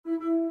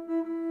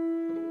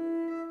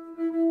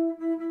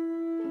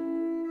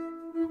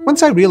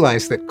Once I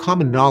realized that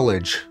common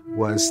knowledge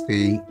was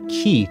the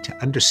key to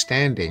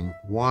understanding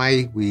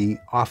why we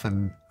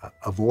often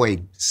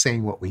avoid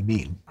saying what we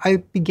mean, I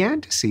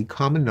began to see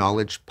common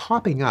knowledge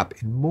popping up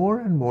in more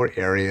and more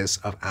areas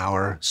of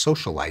our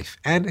social life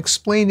and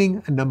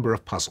explaining a number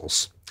of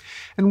puzzles.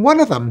 And one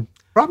of them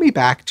brought me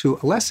back to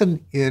a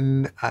lesson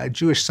in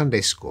Jewish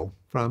Sunday school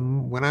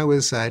from when I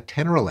was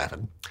 10 or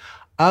 11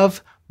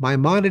 of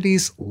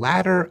Maimonides'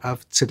 ladder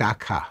of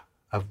tzedakah,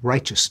 of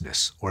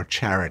righteousness or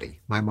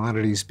charity.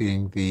 Maimonides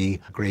being the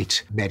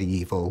great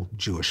medieval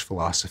Jewish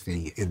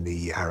philosophy in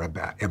the Arab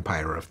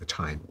Empire of the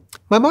time.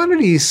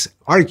 Maimonides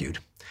argued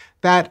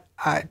that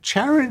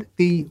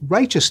the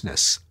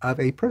righteousness of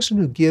a person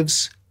who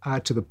gives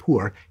to the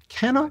poor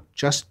cannot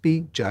just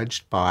be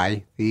judged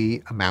by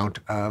the amount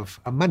of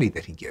money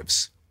that he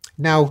gives.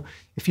 Now,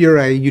 if you're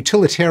a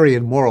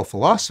utilitarian moral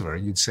philosopher,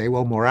 you'd say,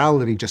 well,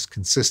 morality just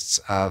consists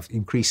of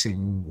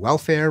increasing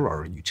welfare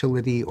or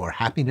utility or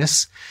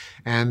happiness,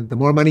 and the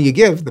more money you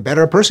give, the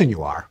better a person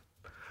you are.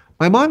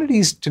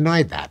 Maimonides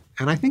denied that,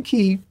 and I think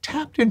he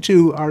tapped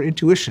into our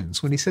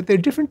intuitions when he said there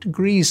are different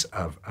degrees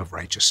of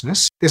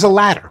righteousness. There's a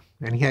ladder,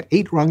 and he had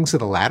 8 rungs of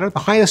the ladder. The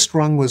highest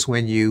rung was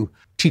when you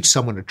teach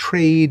someone a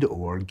trade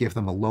or give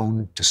them a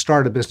loan to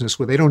start a business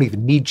where they don't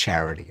even need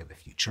charity in the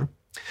future.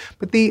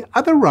 But the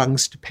other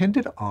rungs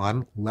depended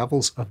on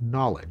levels of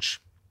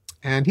knowledge.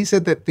 And he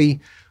said that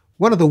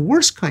one of the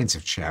worst kinds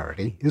of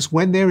charity is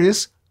when there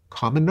is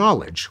common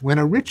knowledge, when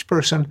a rich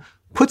person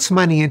puts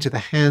money into the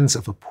hands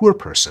of a poor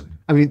person.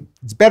 I mean,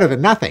 it's better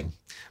than nothing,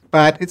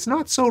 but it's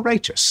not so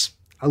righteous.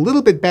 A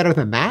little bit better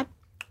than that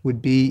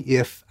would be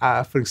if,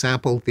 for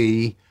example,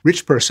 the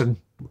rich person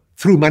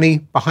threw money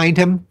behind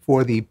him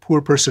for the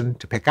poor person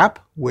to pick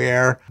up,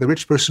 where the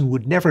rich person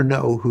would never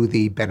know who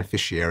the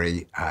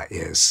beneficiary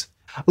is.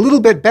 A little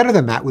bit better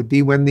than that would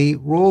be when the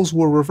roles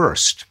were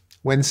reversed.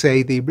 When,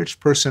 say, the rich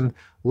person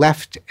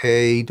left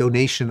a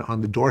donation on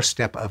the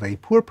doorstep of a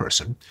poor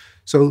person,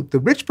 so the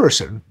rich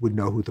person would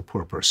know who the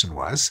poor person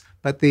was,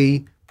 but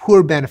the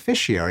poor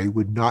beneficiary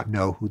would not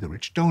know who the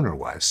rich donor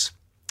was.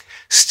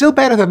 Still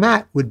better than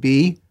that would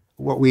be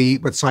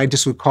what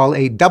scientists would call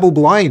a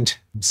double-blind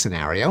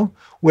scenario,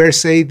 where,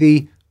 say,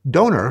 the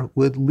donor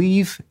would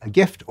leave a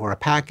gift or a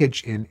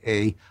package in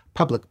a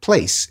public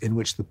place in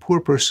which the poor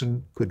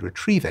person could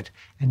retrieve it,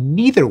 and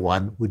neither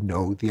one would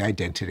know the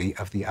identity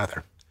of the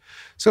other.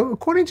 So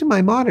according to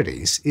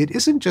Maimonides, it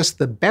isn't just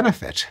the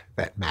benefit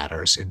that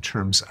matters in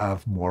terms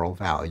of moral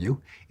value,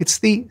 it's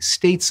the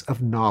states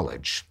of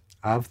knowledge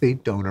of the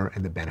donor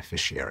and the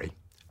beneficiary.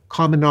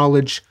 Common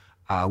knowledge,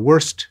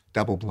 worst,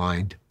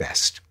 double-blind,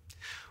 best.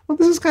 Well,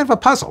 this is kind of a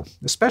puzzle,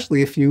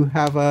 especially if you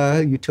have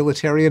a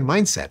utilitarian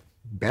mindset.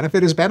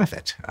 Benefit is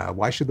benefit.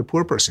 Why should the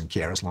poor person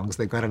care as long as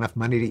they've got enough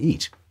money to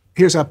eat?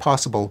 Here's a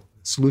possible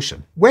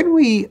solution. When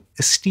we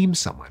esteem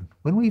someone,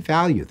 when we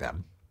value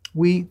them,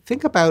 we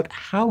think about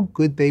how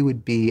good they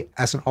would be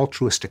as an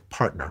altruistic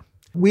partner.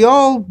 We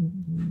all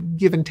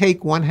give and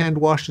take. One hand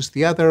washes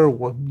the other.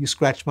 You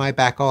scratch my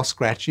back, I'll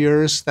scratch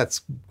yours.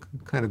 That's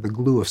kind of the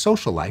glue of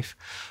social life.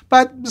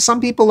 But some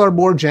people are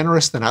more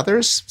generous than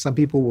others. Some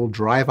people will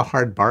drive a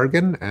hard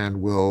bargain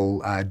and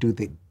will do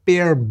the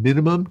bare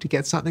minimum to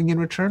get something in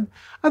return.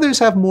 Others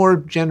have more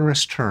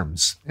generous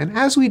terms. And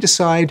as we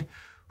decide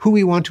who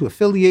we want to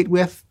affiliate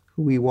with,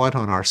 who we want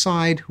on our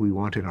side, who we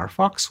want in our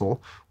foxhole,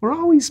 we're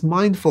always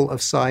mindful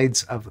of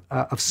signs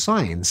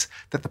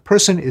that the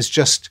person is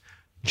just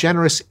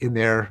generous in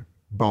their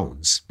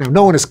bones. Now,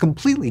 no one is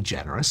completely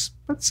generous,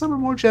 but some are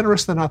more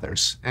generous than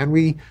others. And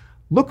we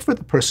look for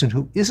the person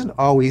who isn't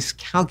always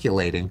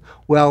calculating,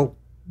 well,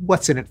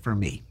 what's in it for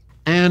me?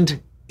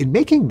 And in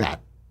making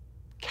that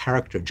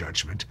character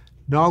judgment,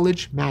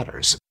 knowledge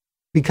matters.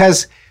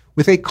 Because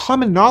with a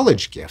common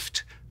knowledge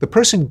gift, the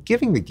person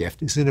giving the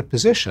gift is in a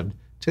position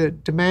to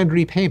demand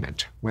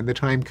repayment when the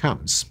time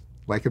comes.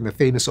 Like in the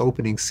famous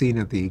opening scene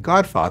of The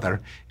Godfather,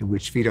 in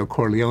which Vito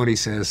Corleone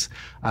says,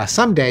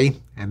 someday,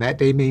 and that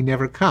day may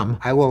never come,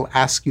 I will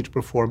ask you to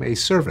perform a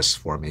service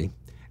for me.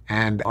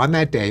 And on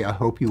that day, I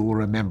hope you will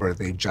remember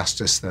the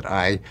justice that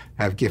I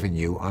have given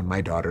you on my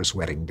daughter's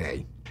wedding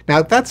day.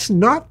 Now, that's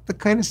not the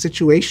kind of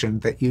situation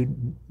that you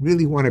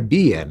really want to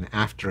be in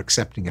after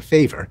accepting a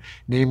favor,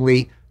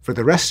 namely, for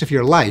the rest of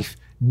your life,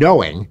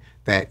 knowing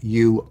that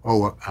you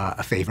owe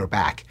a favor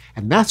back.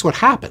 And that's what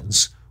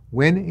happens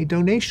when a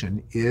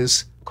donation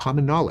is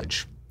common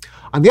knowledge.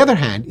 On the other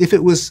hand, if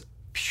it was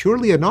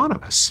purely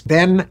anonymous,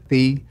 then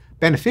the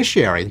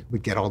beneficiary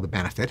would get all the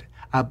benefit,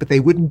 but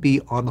they wouldn't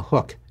be on the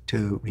hook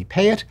to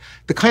repay it.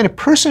 The kind of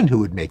person who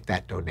would make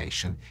that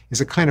donation is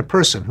a kind of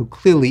person who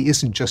clearly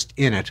isn't just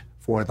in it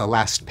for the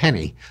last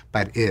penny,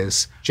 but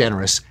is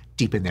generous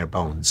deep in their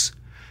bones.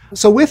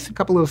 So with a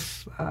couple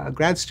of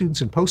grad students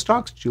and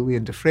postdocs,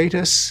 Julian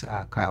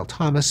DeFreitas, Kyle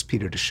Thomas,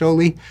 Peter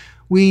DeScioli,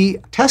 we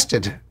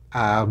tested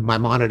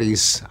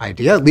Maimonides'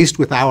 idea, at least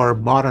with our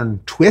modern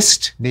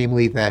twist,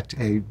 namely that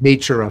a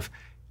nature of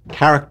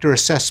character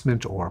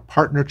assessment or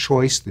partner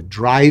choice that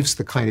drives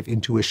the kind of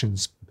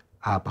intuitions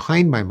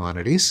behind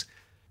Maimonides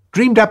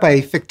dreamed up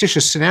a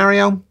fictitious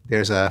scenario.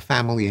 There's a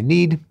family in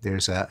need.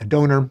 There's a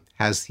donor.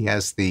 He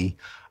has the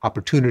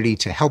opportunity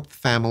to help the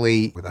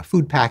family with a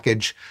food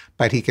package,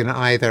 but he can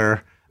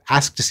either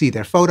ask to see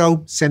their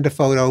photo, send a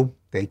photo,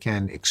 they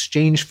can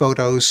exchange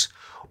photos,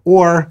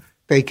 or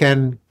they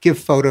can give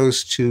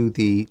photos to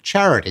the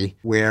charity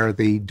where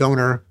the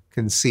donor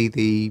can see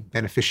the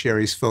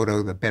beneficiary's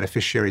photo, the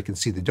beneficiary can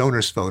see the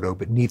donor's photo,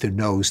 but neither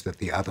knows that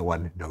the other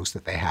one knows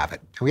that they have it.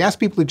 And we asked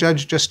people to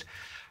judge just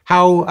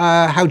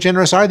how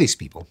generous are these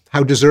people?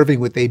 How deserving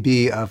would they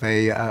be of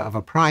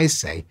a prize,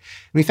 say? And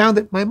we found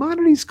that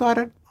Maimonides got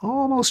it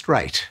almost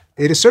right.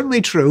 It is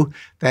certainly true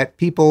that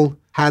people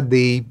had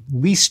the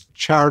least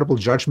charitable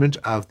judgment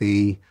of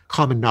the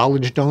common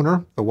knowledge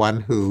donor, the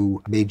one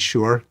who made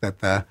sure that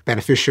the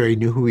beneficiary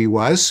knew who he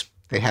was.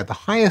 They had the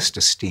highest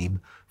esteem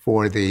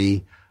for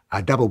the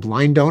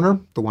double-blind donor,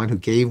 the one who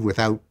gave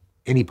without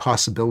any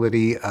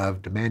possibility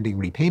of demanding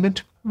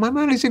repayment.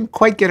 Maimonides didn't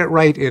quite get it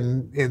right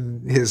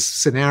in his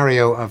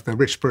scenario of the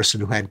rich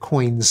person who had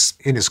coins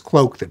in his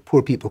cloak that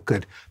poor people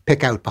could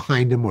pick out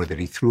behind him or that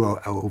he threw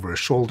over his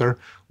shoulder,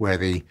 where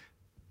the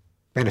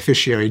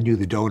beneficiary knew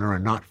the donor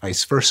and not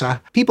vice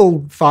versa.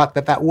 People thought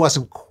that that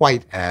wasn't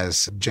quite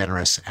as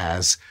generous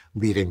as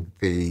leaving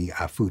the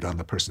food on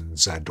the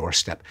person's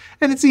doorstep.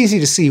 And it's easy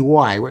to see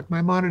why. What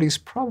Maimonides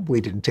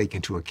probably didn't take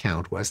into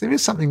account was there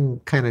is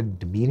something kind of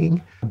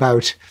demeaning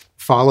about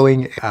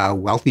following a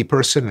wealthy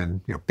person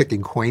and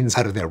picking coins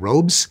out of their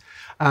robes,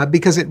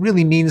 because it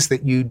really means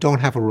that you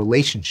don't have a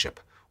relationship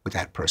with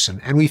that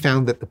person. And we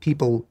found that the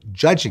people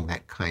judging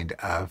that kind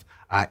of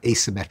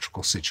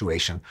asymmetrical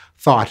situation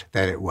thought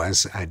that it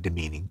was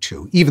demeaning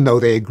too, even though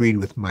they agreed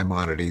with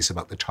Maimonides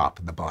about the top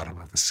and the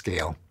bottom of the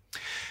scale.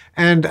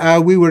 And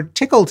we were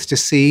tickled to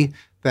see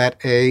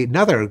that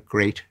another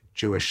great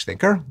Jewish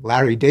thinker,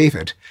 Larry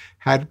David,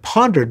 had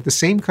pondered the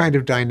same kind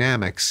of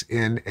dynamics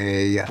in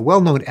a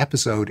well-known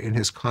episode in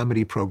his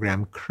comedy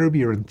program, Curb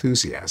Your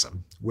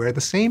Enthusiasm, where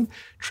the same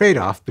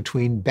trade-off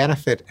between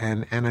benefit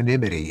and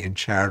anonymity in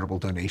charitable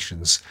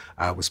donations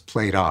was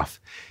played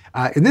off.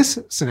 In this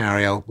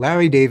scenario,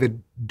 Larry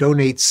David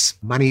donates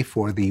money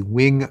for the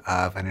wing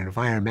of an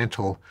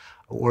environmental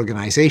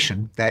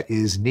organization that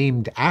is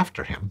named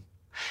after him.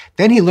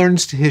 Then he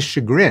learns to his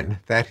chagrin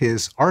that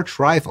his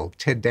arch-rival,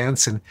 Ted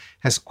Danson,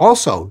 has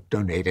also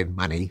donated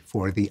money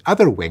for the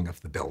other wing of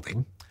the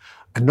building,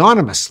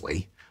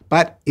 anonymously,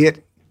 but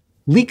it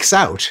leaks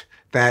out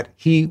that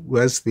he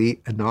was the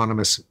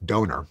anonymous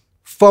donor.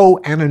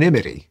 Faux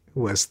anonymity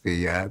was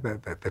the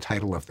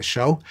title of the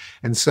show.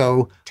 And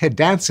so Ted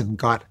Danson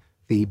got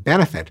the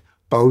benefit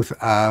both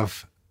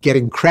of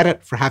getting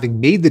credit for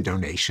having made the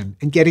donation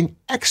and getting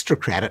extra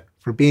credit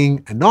for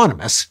being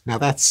anonymous. Now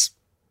that's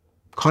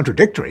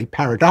contradictory,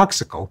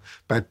 paradoxical,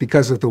 but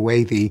because of the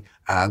way the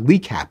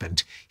leak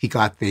happened, he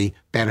got the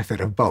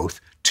benefit of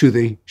both to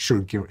the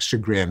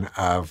chagrin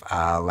of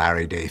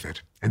Larry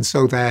David. And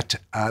so that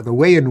the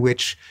way in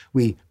which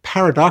we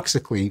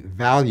paradoxically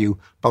value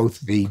both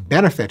the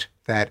benefit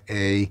that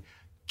a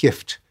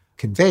gift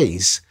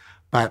conveys,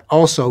 but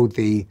also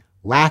the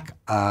lack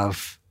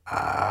of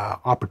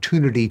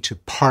opportunity to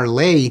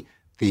parlay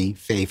the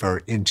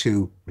favor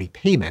into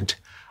repayment,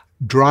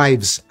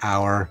 drives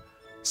our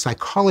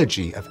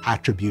psychology of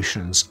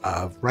attributions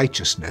of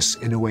righteousness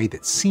in a way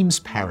that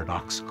seems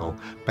paradoxical,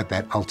 but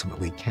that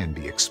ultimately can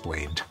be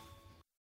explained.